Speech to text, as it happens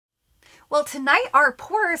Well, tonight our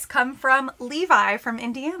pours come from Levi from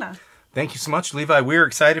Indiana. Thank you so much, Levi. We're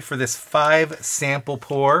excited for this 5 sample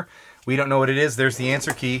pour. We don't know what it is. There's the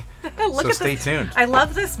answer key. So stay tuned. I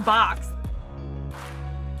love this box.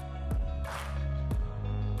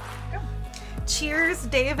 Cheers,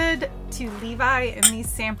 David, to Levi and these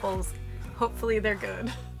samples. Hopefully they're good.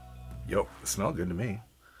 Yo, they smell good to me.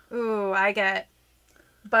 Ooh, I get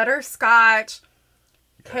butterscotch,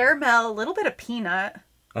 caramel, a little bit of peanut.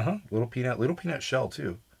 Little peanut shell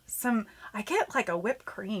too. I get like a whipped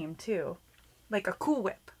cream too. Like a Cool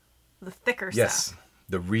Whip. The thicker stuff. Yes,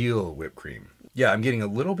 the real whipped cream. Yeah, I'm getting a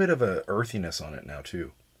little bit of a earthiness on it now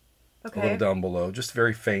too. Okay. A little down below, just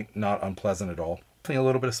very faint, not unpleasant at all. A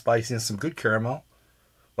little bit of spiciness, some good caramel.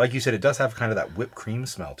 Like you said, it does have kind of that whipped cream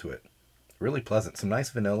smell to it. Really pleasant. Some nice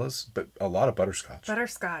vanillas, but a lot of butterscotch.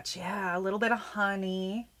 Butterscotch, yeah. A little bit of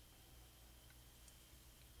honey.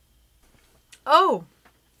 Oh,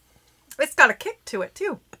 it's got a kick to it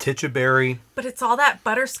too. Titcha berry. But it's all that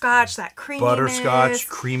butterscotch, that creaminess. Butterscotch,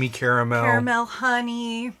 creamy caramel. Caramel,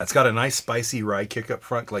 honey. It's got a nice spicy rye kick up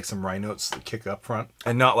front, like some rye notes that kick up front.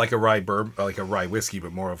 And not like a rye like a rye whiskey,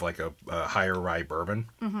 but more of like a higher rye bourbon.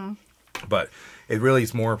 But it really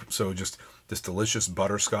is more so just this delicious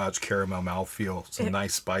butterscotch caramel mouthfeel, some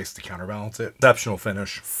nice spice to counterbalance it. Exceptional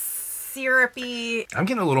finish. Syrupy. I'm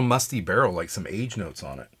getting a little musty barrel, like some age notes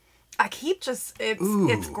on it. I keep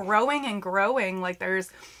it's growing and growing. Like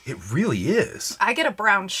It really is. I get a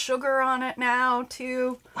brown sugar on it now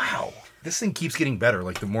too. Wow. This thing keeps getting better.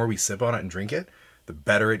 Like the more we sip on it and drink it, the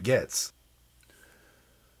better it gets.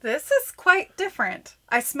 This is quite different.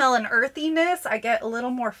 I smell an earthiness. I get a little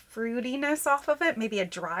more fruitiness off of it. Maybe a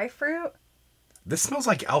dry fruit. This smells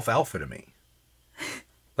like alfalfa to me.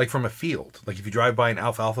 Like from a field. Like if you drive by an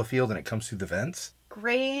alfalfa field and it comes through the vents.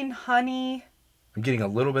 Grain, honey. I'm getting a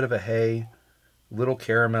little bit of a hay, a little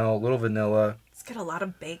caramel, a little vanilla. Let's get a lot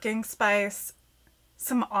of baking spice.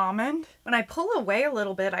 Some almond. When I pull away a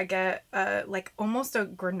little bit, I get like almost a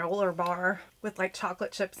granola bar with like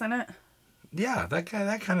chocolate chips in it. Yeah, that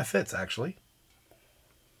kind of fits actually.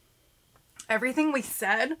 Everything we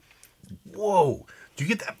said. Whoa. Do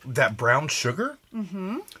you get that brown sugar?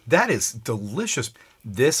 That is delicious.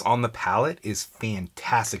 This on the palate is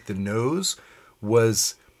fantastic. The nose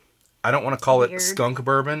was, I don't want to call it skunk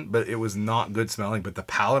bourbon, but it was not good smelling. But the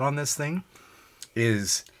palate on this thing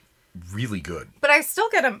is really good. But I still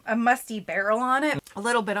get a musty barrel on it. A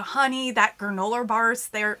little bit of honey. That granola bar's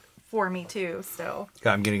there for me too still.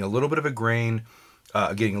 Yeah, I'm getting a little bit of a grain.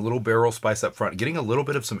 Getting a little barrel spice up front. Getting a little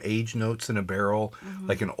bit of some aged notes in a barrel.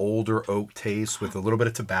 Like an older oak taste with a little bit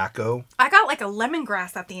of tobacco. I got like a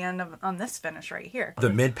lemongrass at the end on this finish right here. The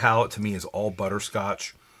mid palate to me is all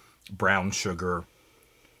butterscotch, brown sugar,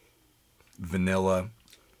 vanilla,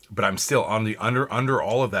 but I'm still on the under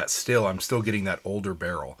all of that still I'm still getting that older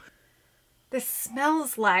barrel. This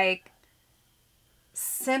smells like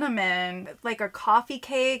cinnamon, like a coffee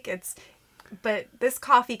cake. But this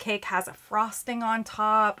coffee cake has a frosting on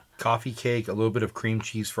top. Coffee cake, a little bit of cream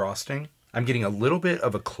cheese frosting. I'm getting a little bit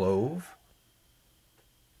of a clove.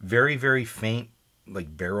 Very, very faint,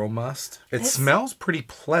 like barrel must. It smells pretty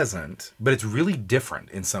pleasant, but it's really different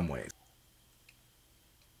in some ways.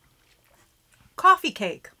 Coffee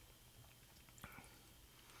cake.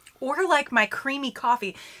 Or like my creamy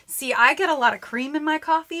coffee. See, I get a lot of cream in my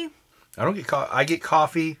coffee. I don't get coffee. I get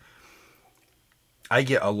coffee. I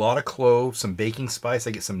get a lot of clove, some baking spice.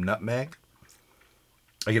 I get some nutmeg.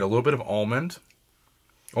 I get a little bit of almond.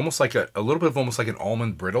 Almost like a little bit of almost like an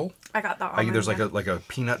almond brittle. I got the almond. There's like a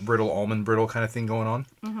peanut brittle, almond brittle kind of thing going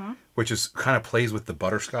on. Which is kind of plays with the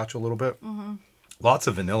butterscotch a little bit. Lots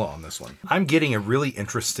of vanilla on this one. I'm getting a really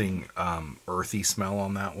interesting earthy smell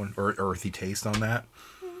on that one, or earthy taste on that.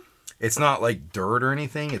 It's not like dirt or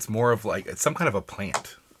anything. It's more of like, it's some kind of a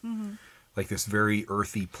plant. Like this very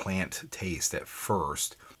earthy plant taste at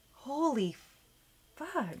first. Holy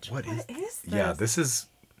fudge. What is this? Yeah, this is...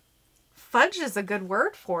 Fudge is a good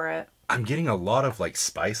word for it. I'm getting a lot of like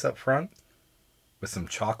spice up front with some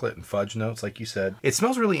chocolate and fudge notes, like you said. It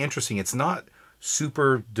smells really interesting. It's not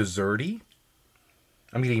super desserty.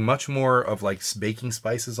 I'm getting much more of like baking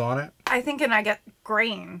spices on it. I get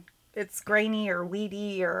grain. It's grainy or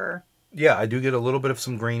wheaty or... Yeah, I do get a little bit of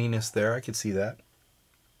some graininess there. I could see that.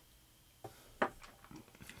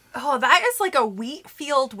 Oh, that is like a wheat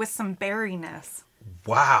field with some berryness.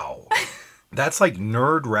 Wow. That's like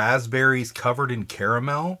nerd raspberries covered in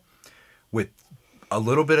caramel with a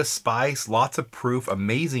little bit of spice, lots of proof,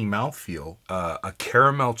 amazing mouthfeel. A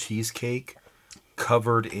caramel cheesecake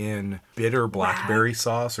covered in bitter blackberry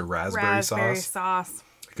sauce or raspberry sauce. Sauce.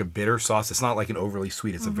 Like a bitter sauce. It's not like an overly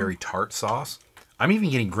sweet. It's a very tart sauce. I'm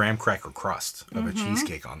even getting graham cracker crust of a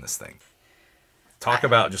cheesecake on this thing. Talk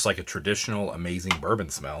about just like a traditional, amazing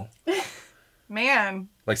bourbon smell. Man.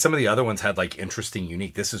 Like some of the other ones had like interesting,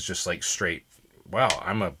 unique. This is just like straight, wow,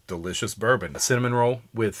 I'm a delicious bourbon. A cinnamon roll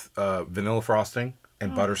with vanilla frosting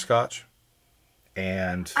and butterscotch.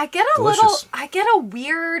 And I get delicious. I get a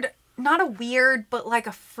weird, not a weird, but like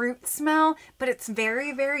a fruit smell, but it's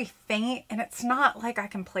very, very faint, and it's not like I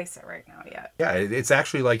can place it right now yet. Yeah, it's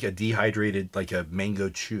actually like a dehydrated, like a mango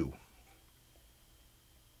chew.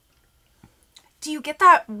 Do you get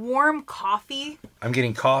that warm coffee? I'm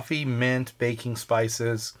getting coffee, mint, baking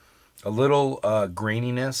spices, a little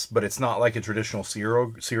graininess, but it's not like a traditional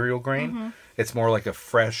cereal grain. It's more like a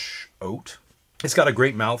fresh oat. It's got a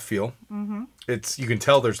great mouthfeel. You can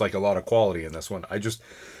tell there's like a lot of quality in this one.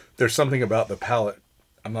 There's something about the palate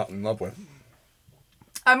I'm not in love with.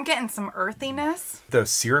 I'm getting some earthiness. The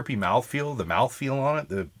syrupy mouthfeel, the mouthfeel on it,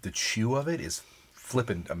 the chew of it is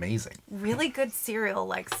flippin' amazing. Really good cereal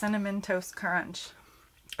like Cinnamon Toast Crunch.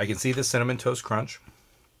 I can see the Cinnamon Toast Crunch.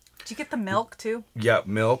 Did you get the milk too? Yeah,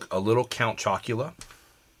 milk, a little Count Chocula,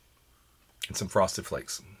 and some Frosted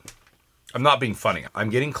Flakes. I'm not being funny. I'm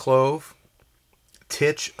getting clove,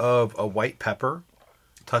 titch of a white pepper,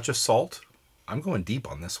 touch of salt. I'm going deep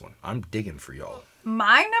on this one. I'm digging for y'all.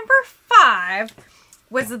 My number 5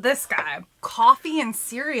 was this guy. Coffee and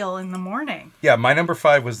cereal in the morning. Yeah, my number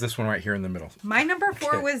 5 was this one right here in the middle. My number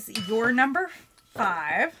 4 was your number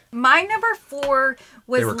 5. My number 4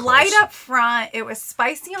 was They were light close. up front. It was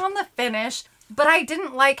spicy on the finish, but I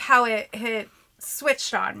didn't like how it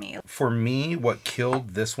switched on me. For me, what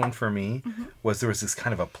killed this one for me was there was this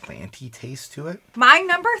kind of a planty taste to it. My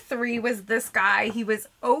number 3 was this guy. He was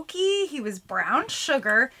oaky. He was brown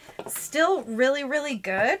sugar. Still really, really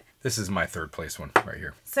good. This is my third place one right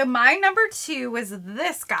here. So my number 2 was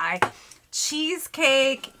this guy.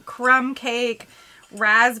 Cheesecake, crumb cake,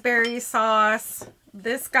 raspberry sauce.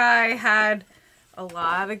 This guy had a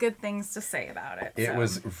lot of good things to say about it. It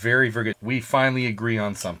was very, very good. We finally agree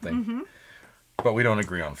on something, but we don't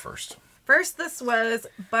agree on first. First, this was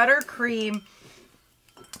buttercream.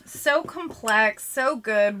 So complex, so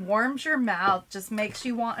good, warms your mouth, just makes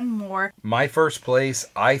you wanting more. My first place,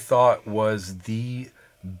 I thought, was the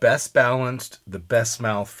best balanced, the best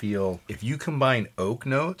mouthfeel. If you combine oak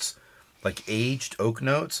notes, like aged oak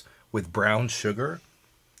notes, with brown sugar,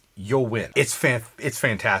 you'll win. It's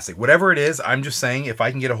fantastic. Whatever it is, I'm just saying, if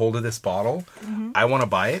I can get a hold of this bottle, I want to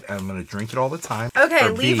buy it, and I'm going to drink it all the time. Okay,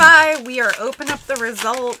 Levi, we are opening up the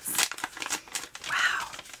results. Wow.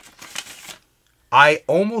 I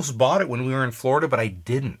almost bought it when we were in Florida, but I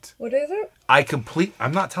didn't. What is it?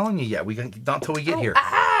 I'm not telling you yet. Not until we get here.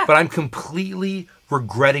 But I'm completely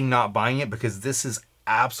regretting not buying it because this is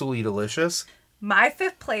absolutely delicious. My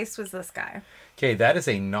 5th place was this guy. Okay, that is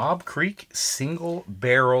a Knob Creek single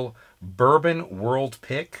barrel bourbon world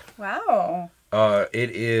pick. Wow. It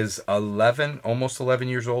is almost 11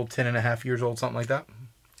 years old, 10 and a half years old, something like that.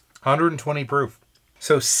 120 proof.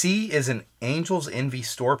 So C is an Angel's Envy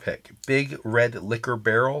store pick. Big red liquor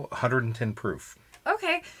barrel, 110 proof.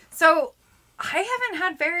 Okay, so I haven't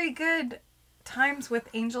had very good times with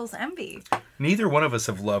Angel's Envy. Neither one of us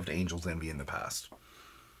have loved Angel's Envy in the past.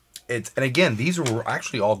 And again, these were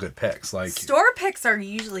actually all good picks. Like Store picks are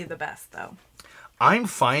usually the best, though. I'm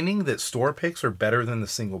finding that store picks are better than the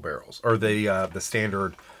single barrels or the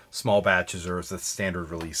standard small batches or the standard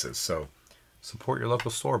releases. So support your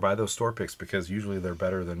local store. Buy those store picks because usually they're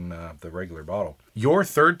better than the regular bottle. Your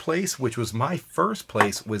third place, which was my first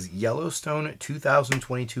place, was Yellowstone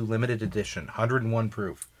 2022 limited edition, 101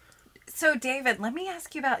 proof. So, David, let me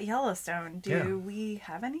ask you about Yellowstone. Do we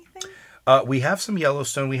have anything? We have some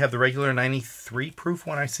Yellowstone. We have the regular 93 proof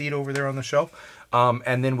one. I see it over there on the shelf.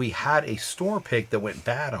 And then we had a store pick that went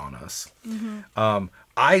bad on us.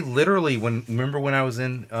 I literally, remember when I was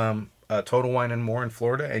in Total Wine and More in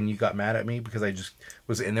Florida and you got mad at me because I just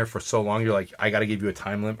was in there for so long. You're like, I got to give you a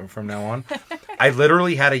time limit from now on. I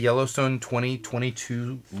literally had a Yellowstone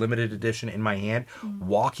 2022 limited edition in my hand,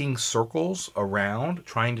 walking circles around,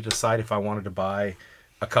 trying to decide if I wanted to buy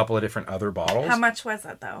a couple of different other bottles. How much was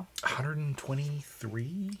it, though?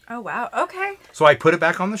 123. Oh, wow. Okay. So I put it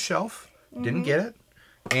back on the shelf, didn't get it,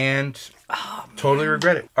 and totally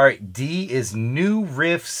regret it. All right, D is New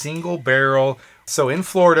Riff Single Barrel. So in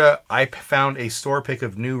Florida, I found a store pick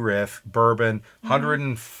of New Riff bourbon,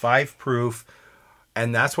 105 proof,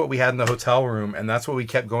 and that's what we had in the hotel room, and that's what we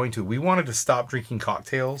kept going to. We wanted to stop drinking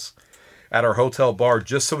cocktails at our hotel bar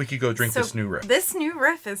just so we could go drink this New Riff. This New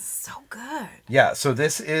Riff is so good. Yeah, so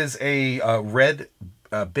this is a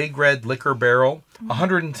big red liquor barrel,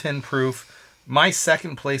 110 proof. My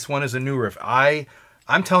second place one is a New Riff. I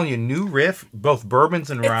I'm telling you, new riff, both bourbons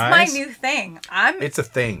and rye. It's my new thing. It's a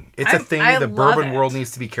thing. It's a thing that the bourbon world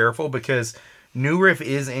needs to be careful, because New Riff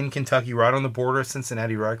is in Kentucky, right on the border of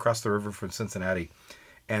Cincinnati, right across the river from Cincinnati.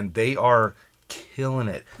 And they are killing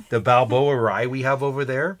it. The Balboa rye we have over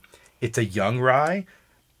there, it's a young rye.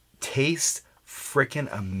 Tastes freaking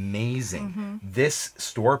amazing. This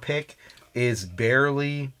store pick is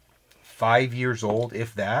barely 5 years old,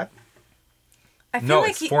 if that. It's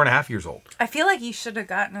 4.5 years old. I feel like you should have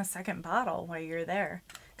gotten a second bottle while you're there.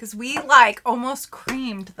 Because we, like, almost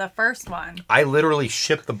creamed the first one. I literally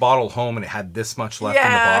shipped the bottle home and it had this much left in the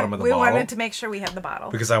bottom of the bottle. We wanted to make sure we had the bottle.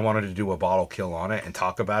 Because I wanted to do a bottle kill on it and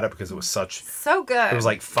talk about it, because it was so good. It was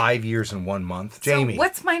like 5 years and 1 month. Jamie. So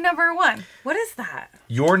what's my number one? What is that?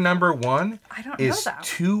 Your number one is know that.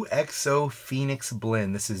 2XO Phoenix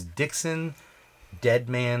Blend. This is Dixon Dead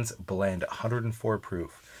Man's Blend, 104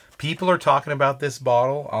 proof. People are talking about this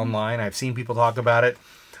bottle online. I've seen people talk about it.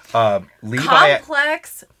 Levi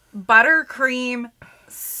Complex buttercream,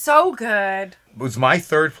 so good. Was my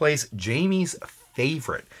third place, Jamie's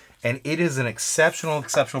favorite, and it is an exceptional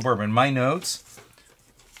bourbon. My notes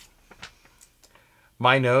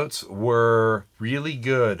were really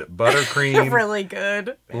good. Buttercream, really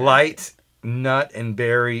good. Light, nut, and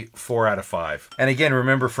berry. 4 out of 5. And again,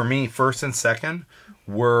 remember, for me, first and second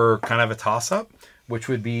were kind of a toss-up, which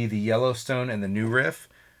would be the Yellowstone and the New Riff.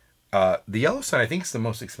 The Yellowstone, I think, is the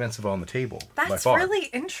most expensive on the table by far. That's really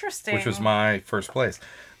interesting. Which was my first place.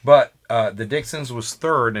 But the Dixon's was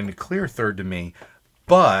third, and a clear third to me.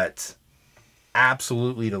 But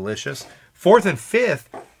absolutely delicious. Fourth and fifth,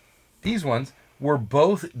 these ones were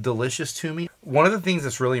both delicious to me. One of the things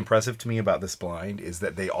that's really impressive to me about this blind is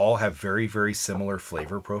that they all have very, very similar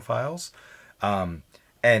flavor profiles. And,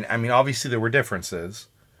 I mean, obviously there were differences,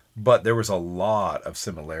 but there was a lot of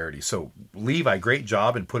similarity. So, Levi, great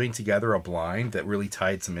job in putting together a blind that really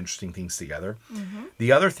tied some interesting things together.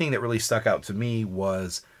 The other thing that really stuck out to me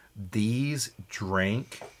was these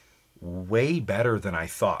drank way better than I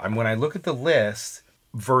thought. I mean, when I look at the list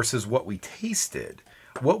versus what we tasted,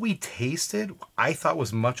 I thought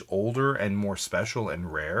was much older and more special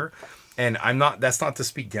and rare. And that's not to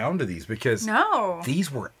speak down to these, because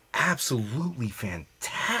these were absolutely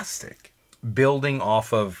fantastic. Building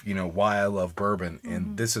off of, why I love bourbon,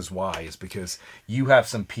 and this is why, is because you have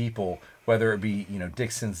some people, whether it be,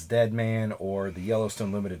 Dixon's Dead Man or the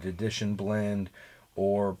Yellowstone Limited Edition blend,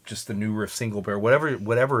 or just the New Riff Single Barrel,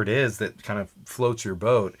 whatever it is that kind of floats your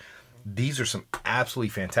boat. These are some absolutely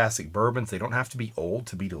fantastic bourbons. They don't have to be old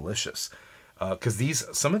to be delicious. Because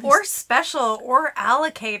some of these... Or special, or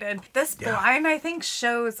allocated. This blind, I think,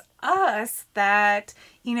 shows us that,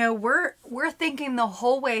 we're thinking the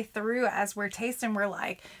whole way through as we're tasting. We're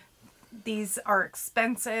like, these are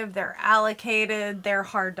expensive, they're allocated, they're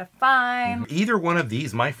hard to find. Either one of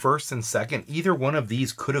these, my first and second, either one of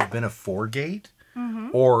these could have been a 4-gate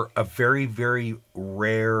or a very, very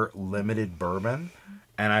rare limited bourbon.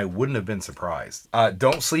 And I wouldn't have been surprised.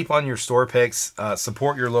 Don't sleep on your store picks.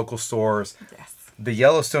 Support your local stores. Yes. The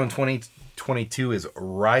Yellowstone 2022 is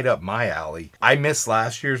right up my alley. I missed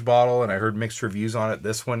last year's bottle, and I heard mixed reviews on it.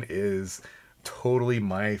 This one is totally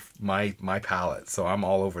my palate, so I'm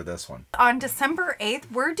all over this one. On December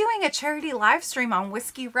 8th, we're doing a charity live stream on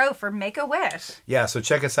Whiskey Row for Make-A-Wish. Yeah, so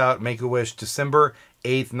check us out, Make-A-Wish, December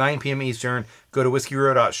 8th, 9 p.m. Eastern. Go to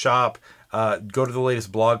whiskeyrow.shop. Go to the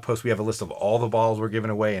latest blog post. We have a list of all the bottles we're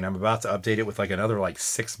giving away, and I'm about to update it with another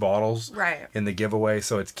 6 bottles in the giveaway.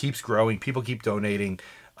 So it keeps growing. People keep donating.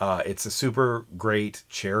 It's a super great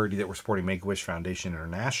charity that we're supporting, Make-A-Wish Foundation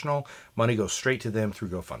International. Money goes straight to them through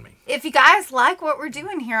GoFundMe. If you guys like what we're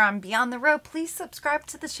doing here on Beyond the Road, please subscribe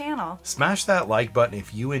to the channel. Smash that like button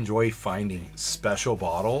if you enjoy finding special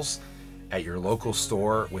bottles at your local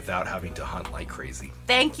store without having to hunt like crazy.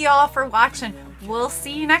 Thank you all for watching. We'll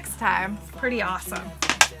see you next time. Pretty awesome.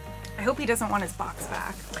 I hope he doesn't want his box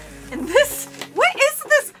back. And this, what is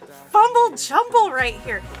this fumble jumble right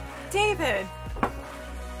here? David,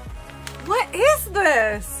 what is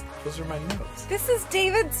this? Those are my notes. This is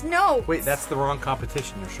David's notes. Wait, that's the wrong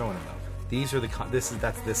competition you're showing him. These are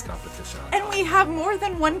that's this competition. And we have more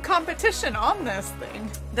than one competition on this thing.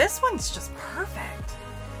 This one's just perfect.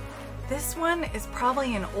 This one is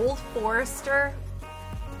probably an Old Forester.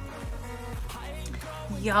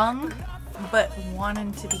 Young, but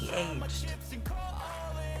wanting to be aged.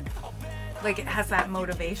 Like it has that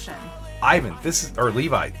motivation. Ivan, or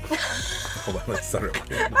Levi. Hold on, let's start it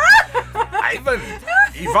again. Ivan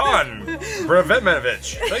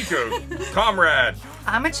Brevemovich. Thank you, comrade.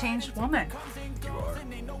 I'm a changed woman. You are.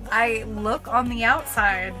 I look on the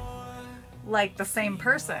outside like the same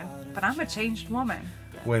person, but I'm a changed woman.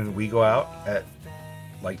 When we go out at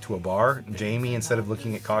like to a bar, Jamie, instead of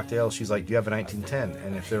looking at cocktails, she's like, do you have a 1910?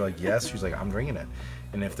 And if they're like, yes, she's like, I'm drinking it.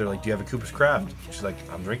 And if they're like, do you have a Cooper's Craft? She's like,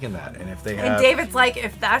 I'm drinking that. And if they have... And David's like,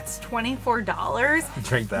 if that's $24,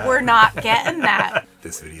 drink that. We're not getting that.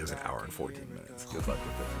 This video is an hour and 14 minutes. Good luck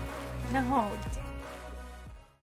with it. No.